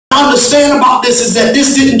understand about this is that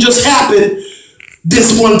this didn't just happen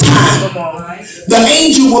this one time. The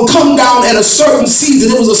angel will come down at a certain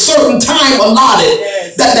season. It was a certain time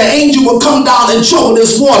allotted that the angel will come down and trouble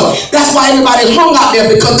this water. That's why everybody hung out there,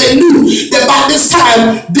 because they knew that by this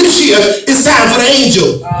time this year it's time for the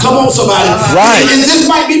angel. Come on, somebody. Right. And this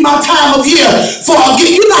might be my time of year for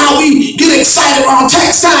you know how we get excited around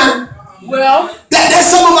tax time? Well, that's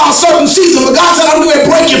some of our certain season, but God said I'm going to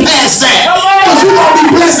break you past that. Because you're going to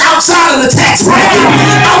be blessed outside of the tax bracket,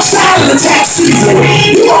 outside of the tax season.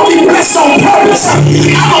 You're going to be blessed on purpose. I'm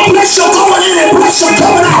going to bless you going in and bless you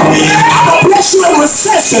coming out. I'm going to bless you in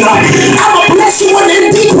recession. I'm going to bless you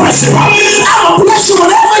in depression. I'm going to bless you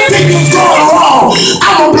when everything is going wrong.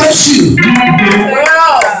 I'm going to bless you.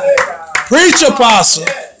 Preach, Apostle.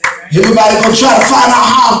 Everybody going to try to find out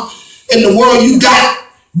how in the world you got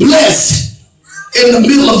blessed in the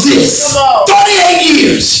middle of this. 38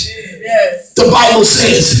 years. Yes. The Bible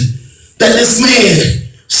says that this man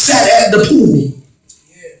sat at the pool.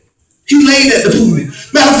 He laid at the pool.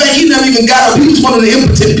 Matter of fact, he never even got up. He was one of the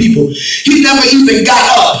impotent people. He never even got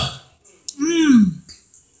up.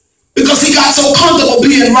 Because he got so comfortable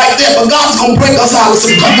being right there. But God's going to break us out of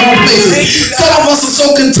some comfortable places. Some of us are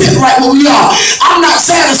so content right where we are. I'm not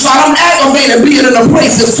satisfied. I'm aggravated being in a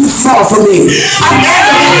place that's too small for me. I'm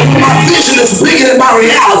aggravated when my vision is bigger than my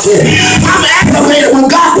reality. I'm aggravated when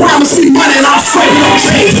God promised me money and I'm straight no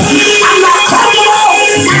change. I'm not comfortable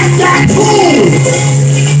at that pool.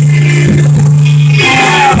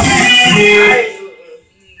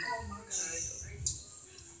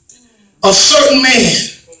 A certain man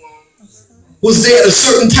was there at a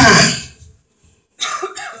certain time.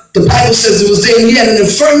 The Bible says it was there, and he had an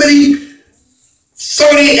infirmity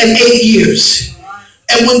 38 years.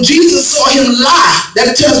 And when Jesus saw him lie,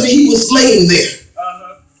 that tells me he was laying there.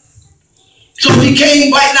 So if he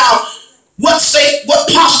came right now, what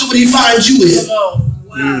posture would he find you in?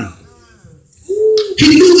 He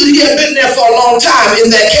knew that he had been there for a long time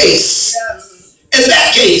in that case. In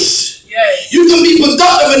that case. You can be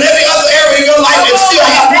productive in every other area of your life and still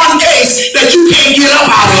have one case that you can't get up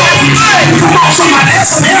out of. Come on, somebody.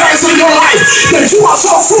 There's some areas in your life that you are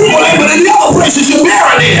so fruitful in, but in the other places you're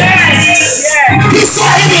barren in. He saw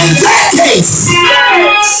him in that case.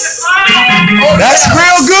 That's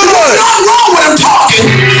real good. There's nothing wrong with him talking.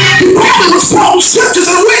 He probably was quoting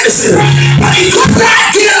scriptures and witnessing, but he could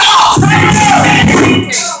not get up.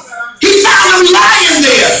 He found him lying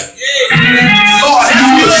there. Lord,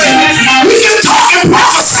 we can talk and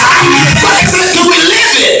prophesy, but can we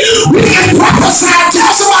live it? We can prophesy and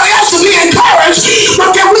tell somebody else to be encouraged,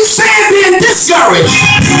 but can we stand being discouraged?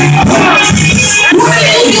 What do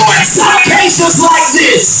you do in some cases like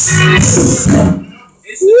this?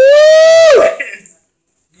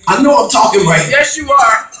 I know I'm talking right. Yes, you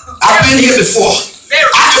are. I've been here before.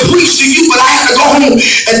 I can preach to you, but I have to go home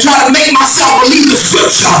and try to make myself believe the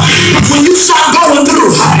scripture. When you start going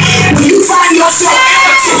through, when you find yourself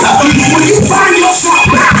empty, when you find yourself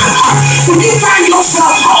bound, when you find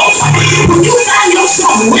yourself halt, when you find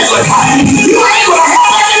yourself willing, you're able to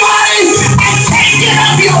help everybody and take it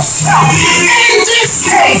up yourself. In this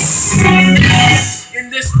case,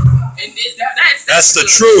 that's the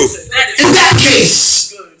truth. In that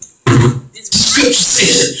case, the scripture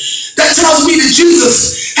says. That tells me that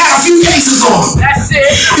Jesus had a few cases on him. That's it.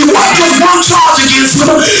 It wasn't just one charge against him.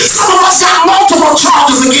 Some of us got multiple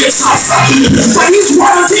charges against us. But he's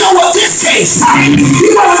want to deal with this case. He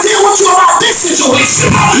want to deal with you about this situation.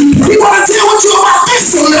 He want to deal with you about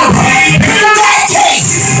this dilemma. In that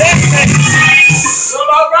case,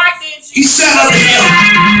 he said unto him.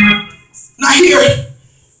 Now here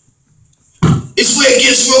is where it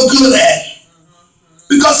gets real good at.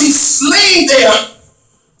 Because he's laying there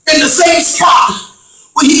in the same spot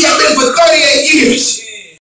where he had been for 38